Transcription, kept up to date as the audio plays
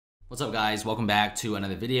What's up, guys? Welcome back to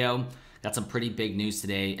another video. Got some pretty big news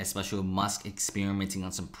today, especially with Musk experimenting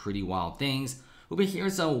on some pretty wild things. We've been hearing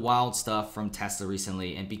some wild stuff from Tesla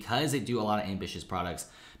recently, and because they do a lot of ambitious products,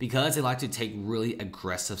 because they like to take really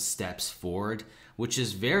aggressive steps forward, which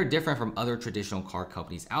is very different from other traditional car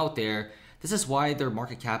companies out there, this is why their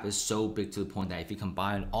market cap is so big to the point that if you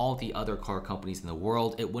combine all the other car companies in the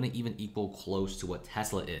world, it wouldn't even equal close to what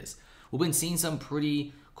Tesla is. We've been seeing some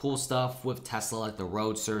pretty cool stuff with Tesla, like the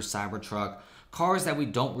Roadster, Cybertruck, cars that we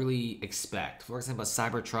don't really expect. For example, a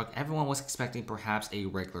Cybertruck, everyone was expecting perhaps a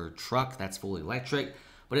regular truck that's fully electric,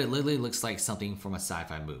 but it literally looks like something from a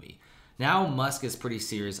sci-fi movie. Now Musk is pretty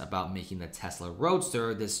serious about making the Tesla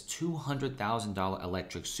Roadster, this $200,000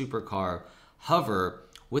 electric supercar, hover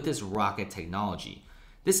with this rocket technology.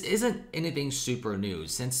 This isn't anything super new,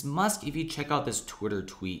 since Musk, if you check out this Twitter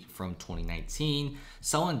tweet from 2019,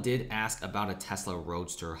 someone did ask about a Tesla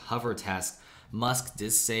Roadster hover test. Musk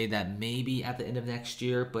did say that maybe at the end of next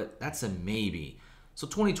year, but that's a maybe. So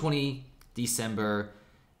 2020, December,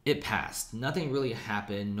 it passed. Nothing really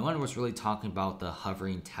happened. No one was really talking about the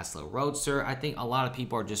hovering Tesla Roadster. I think a lot of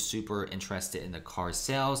people are just super interested in the car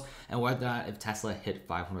sales and whether or not if Tesla hit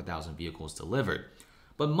 500,000 vehicles delivered.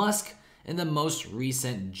 But Musk, in the most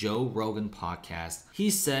recent Joe Rogan podcast,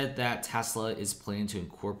 he said that Tesla is planning to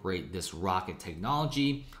incorporate this rocket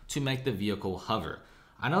technology to make the vehicle hover.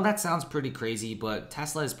 I know that sounds pretty crazy, but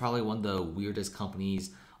Tesla is probably one of the weirdest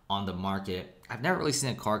companies on the market. I've never really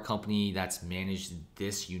seen a car company that's managed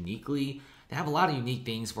this uniquely. They have a lot of unique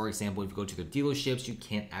things. For example, if you go to their dealerships, you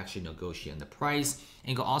can't actually negotiate on the price.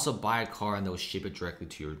 And you can also buy a car and they'll ship it directly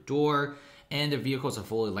to your door. And their vehicles are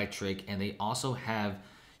fully electric, and they also have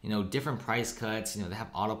different price cuts. They have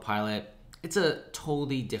autopilot. It's a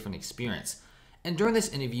totally different experience. And during this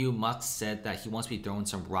interview, Musk said that he wants to be throwing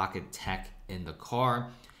some rocket tech in the car,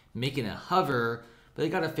 making it hover, but they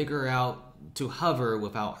got to figure out to hover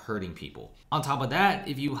without hurting people. On top of that,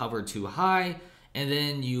 if you hover too high and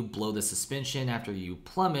then you blow the suspension after you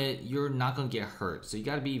plummet, you're not going to get hurt. So you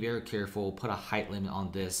got to be very careful, put a height limit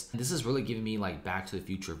on this. This is really giving me like Back to the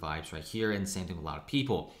Future vibes right here, and same thing with a lot of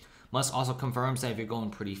people. Musk also confirms that if you're going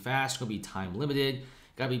pretty fast, it's going to be time limited.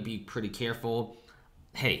 Got to be pretty careful.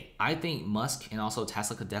 Hey, I think Musk and also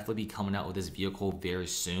Tesla could definitely be coming out with this vehicle very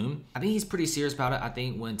soon. I think he's pretty serious about it. I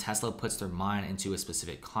think when Tesla puts their mind into a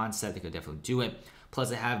specific concept, they could definitely do it. Plus,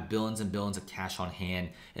 they have billions and billions of cash on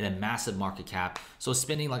hand and a massive market cap. So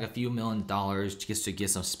spending like a few $1 million just to get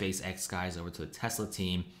some SpaceX guys over to the Tesla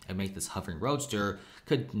team and make this hovering Roadster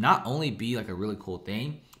could not only be like a really cool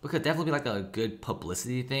thing, but could definitely be like a good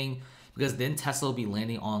publicity thing, because then Tesla will be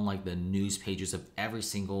landing on like the news pages of every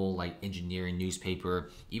single like engineering newspaper,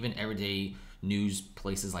 even everyday news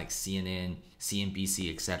places like CNN,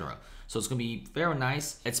 CNBC, etc. So it's gonna be very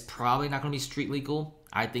nice. It's probably not gonna be street legal.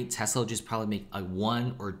 I think Tesla will just probably make like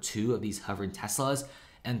 1 or 2 of these hovering Teslas,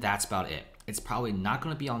 and that's about it. It's probably not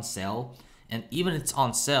gonna be on sale, and even if it's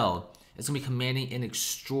on sale, it's gonna be commanding an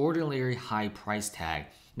extraordinarily high price tag,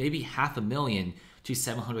 maybe $500,000 to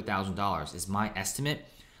 $700,000 is my estimate.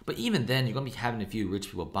 But even then, you're going to be having a few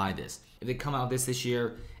rich people buy this. If they come out with this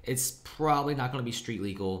year, it's probably not going to be street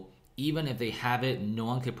legal. Even if they have it, no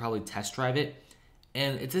one could probably test drive it.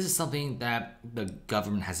 And this is something that the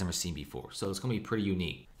government has never seen before. So it's going to be pretty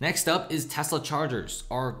unique. Next up is Tesla chargers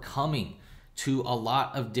are coming to a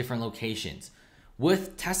lot of different locations.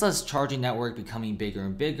 With Tesla's charging network becoming bigger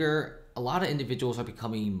and bigger, a lot of individuals are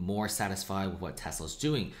becoming more satisfied with what Tesla's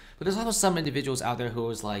doing. But there's also some individuals out there who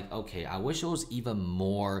is like, okay, I wish there was even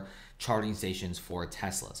more charging stations for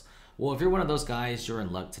Teslas. Well, if you're one of those guys, you're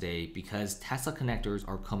in luck today, because Tesla connectors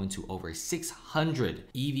are coming to over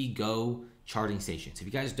 600 EVgo charging stations. If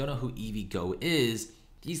you guys don't know who EVgo is,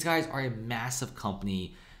 these guys are a massive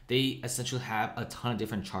company. They essentially have a ton of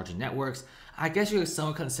different charging networks. I guess you could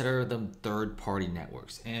somewhat consider them third-party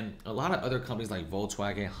networks. And a lot of other companies like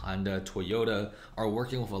Volkswagen, Honda, Toyota are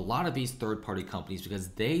working with a lot of these third-party companies because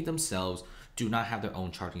they themselves do not have their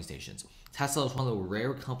own charging stations. Tesla is one of the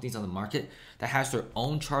rare companies on the market that has their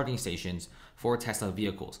own charging stations for Tesla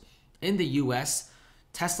vehicles. In the US,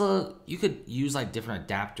 Tesla, you could use like different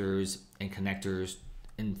adapters and connectors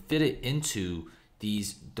and fit it into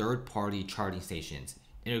these third-party charging stations,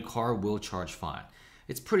 and your car will charge fine.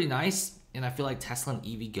 It's pretty nice, and I feel like Tesla and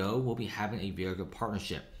EVgo will be having a very good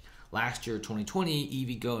partnership. Last year, 2020,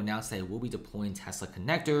 EVgo announced that it will be deploying Tesla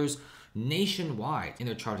connectors nationwide in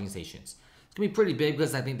their charging stations. It's gonna be pretty big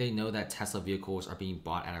because I think they know that Tesla vehicles are being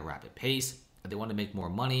bought at a rapid pace. If they want to make more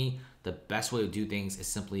money, the best way to do things is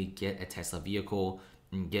simply get a Tesla vehicle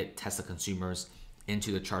and get Tesla consumers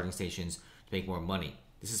into the charging stations to make more money.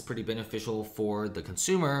 This is pretty beneficial for the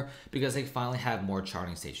consumer because they finally have more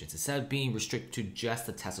charging stations. Instead of being restricted to just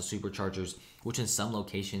the Tesla superchargers, which in some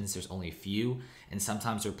locations there's only a few, and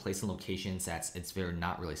sometimes they're placed in locations it's very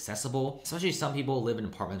not really accessible. Especially some people live in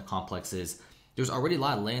apartment complexes. There's already a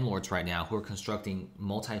lot of landlords right now who are constructing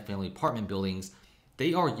multi-family apartment buildings.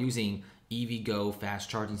 They are using EVgo fast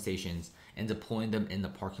charging stations and deploying them in the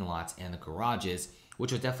parking lots and the garages,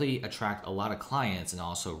 which will definitely attract a lot of clients and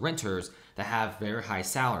also renters that have very high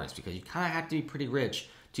salaries, because you kind of have to be pretty rich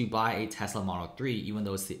to buy a Tesla Model 3, even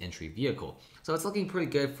though it's the entry vehicle. So it's looking pretty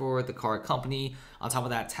good for the car company. On top of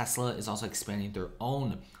that, Tesla is also expanding their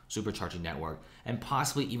own supercharging network and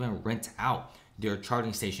possibly even rent out their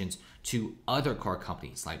charging stations to other car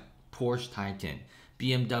companies like Porsche Taycan,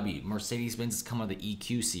 BMW, Mercedes-Benz is coming with the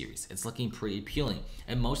EQ series. It's looking pretty appealing.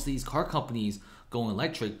 And most of these car companies going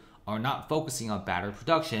electric are not focusing on battery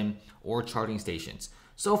production or charging stations.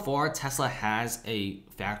 So far, Tesla has a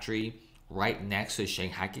factory right next to the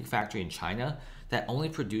Shanghai factory in China that only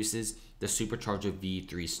produces the supercharger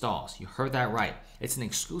V3 stalls. You heard that right. It's an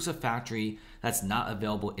exclusive factory that's not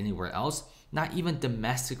available anywhere else, not even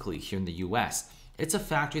domestically here in the US. It's a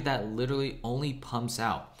factory that literally only pumps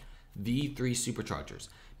out V3 superchargers,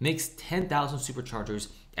 makes 10,000 superchargers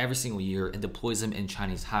every single year and deploys them in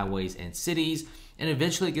Chinese highways and cities, and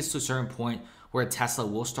eventually gets to a certain point where Tesla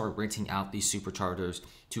will start renting out these superchargers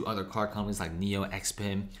to other car companies like NIO,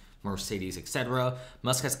 XPeng, Mercedes, etc.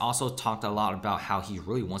 Musk has also talked a lot about how he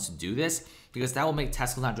really wants to do this because that will make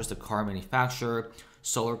Tesla not just a car manufacturer,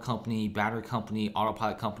 solar company, battery company,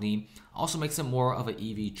 autopilot company, also makes it more of an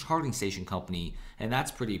EV charging station company, and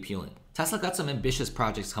that's pretty appealing. Tesla got some ambitious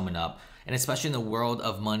projects coming up, and especially in the world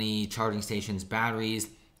of money, charging stations, batteries,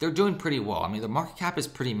 they're doing pretty well. I mean, the market cap is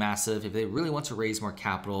pretty massive. If they really want to raise more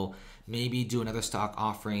capital, maybe do another stock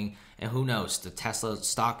offering, and who knows, the Tesla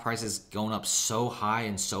stock price is going up so high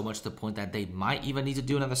and so much to the point that they might even need to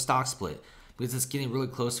do another stock split because it's getting really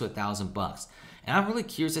close to $1,000. And I'm really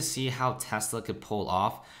curious to see how Tesla could pull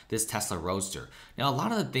off this Tesla Roadster. Now, a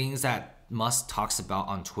lot of the things that Musk talks about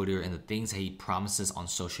on Twitter and the things that he promises on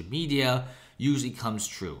social media usually comes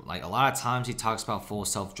true. Like a lot of times he talks about full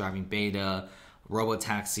self-driving beta,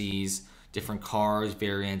 robo-taxis, different cars,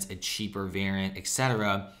 variants, a cheaper variant,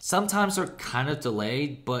 etc. Sometimes they're kind of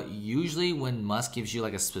delayed, but usually when Musk gives you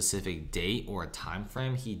like a specific date or a time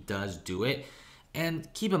frame, he does do it.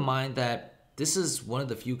 And keep in mind that this is one of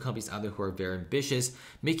the few companies out there who are very ambitious,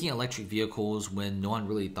 making electric vehicles when no one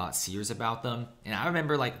really thought serious about them. And I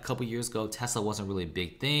remember like a couple years ago, Tesla wasn't really a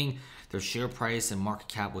big thing. Their share price and market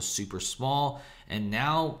cap was super small. And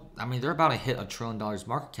now, I mean, they're about to hit $1 trillion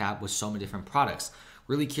market cap with so many different products.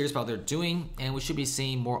 Really curious about what they're doing, and we should be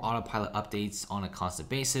seeing more autopilot updates on a constant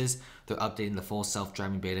basis. They're updating the full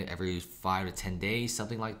self-driving beta every 5 to 10 days,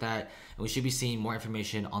 something like that. And we should be seeing more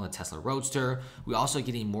information on the Tesla Roadster. We're also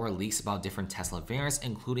getting more leaks about different Tesla variants,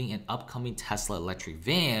 including an upcoming Tesla electric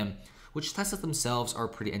van, which Tesla themselves are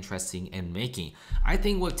pretty interesting in making. I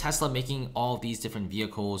think with Tesla making all of these different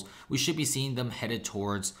vehicles, we should be seeing them headed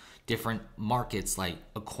towards different markets like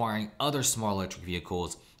acquiring other small electric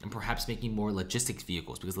vehicles and perhaps making more logistics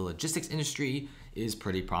vehicles because the logistics industry is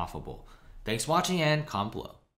pretty profitable. Thanks for watching and comment below.